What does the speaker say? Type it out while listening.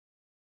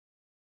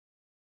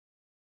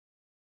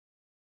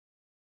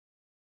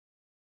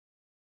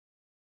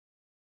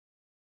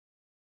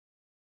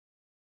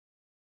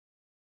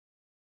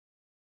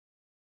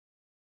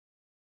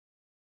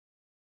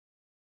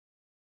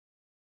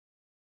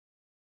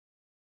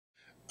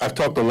I've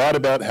talked a lot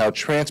about how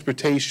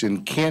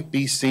transportation can't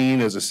be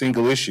seen as a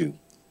single issue,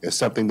 as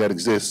something that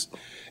exists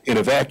in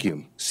a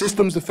vacuum.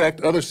 Systems affect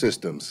other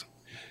systems.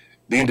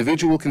 The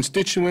individual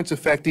constituents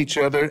affect each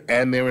other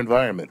and their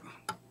environment.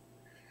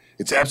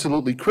 It's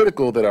absolutely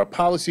critical that our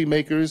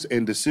policymakers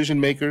and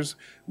decision makers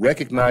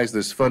recognize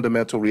this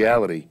fundamental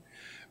reality,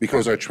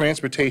 because our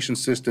transportation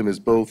system is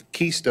both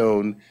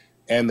keystone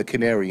and the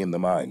canary in the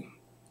mine.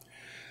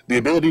 The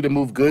ability to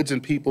move goods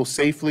and people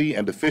safely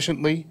and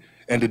efficiently,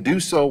 and to do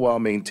so while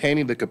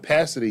maintaining the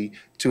capacity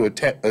to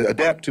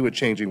adapt to a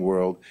changing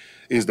world,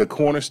 is the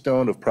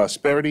cornerstone of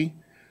prosperity,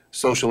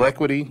 social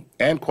equity,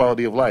 and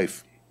quality of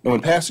life. And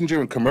when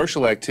passenger and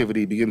commercial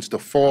activity begins to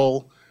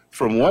fall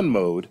from one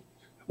mode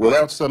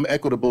without some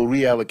equitable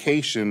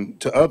reallocation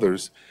to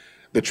others,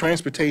 the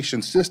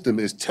transportation system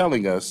is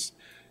telling us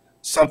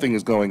something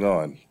is going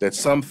on, that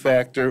some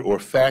factor or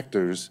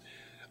factors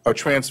are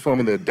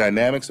transforming the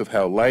dynamics of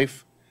how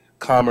life,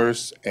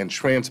 commerce, and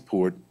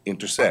transport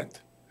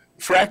intersect.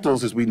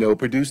 Fractals, as we know,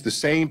 produce the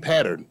same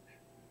pattern,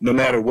 no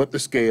matter what the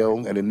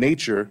scale, and in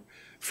nature,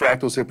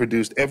 fractals have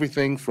produced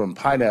everything from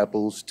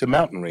pineapples to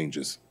mountain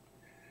ranges.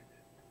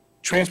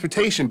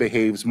 Transportation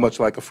behaves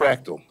much like a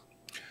fractal.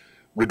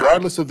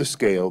 Regardless of the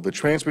scale, the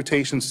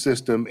transportation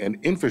system and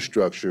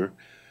infrastructure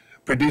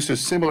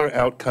produces similar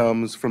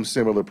outcomes from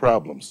similar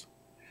problems.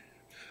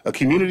 A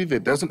community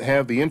that doesn't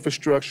have the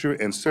infrastructure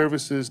and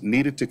services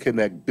needed to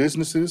connect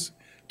businesses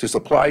to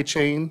supply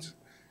chains,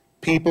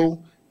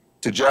 people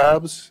to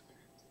jobs,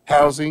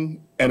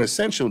 housing, and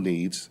essential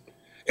needs,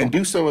 and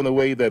do so in a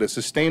way that is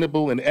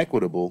sustainable and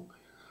equitable,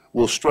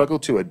 will struggle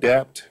to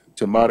adapt,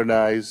 to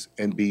modernize,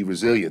 and be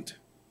resilient.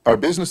 Our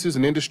businesses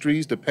and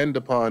industries depend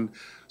upon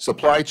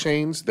supply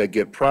chains that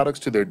get products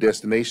to their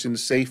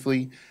destinations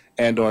safely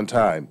and on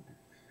time,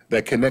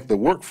 that connect the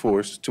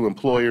workforce to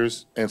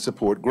employers and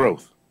support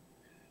growth.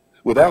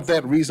 Without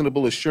that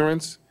reasonable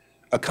assurance,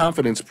 a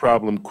confidence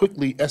problem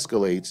quickly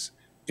escalates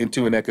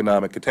into an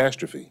economic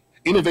catastrophe.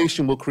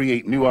 Innovation will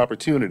create new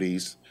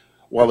opportunities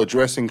while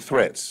addressing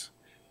threats,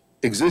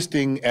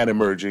 existing and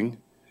emerging,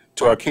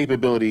 to our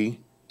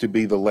capability to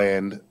be the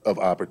land of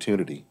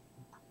opportunity.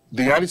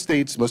 The United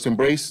States must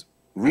embrace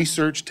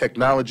research,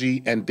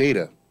 technology, and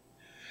data,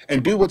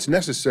 and do what's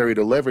necessary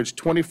to leverage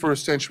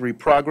 21st century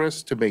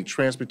progress to make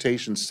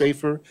transportation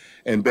safer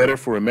and better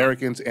for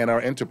Americans and our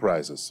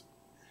enterprises.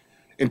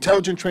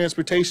 Intelligent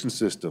transportation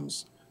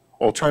systems,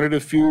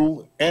 alternative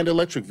fuel and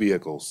electric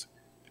vehicles,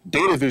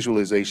 data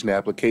visualization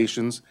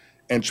applications,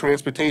 and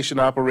transportation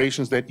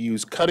operations that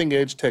use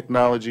cutting-edge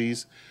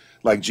technologies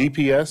like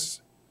GPS,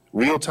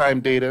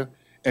 real-time data,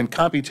 and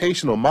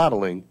computational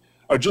modeling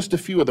are just a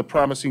few of the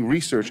promising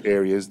research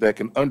areas that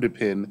can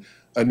underpin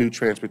a new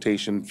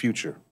transportation future.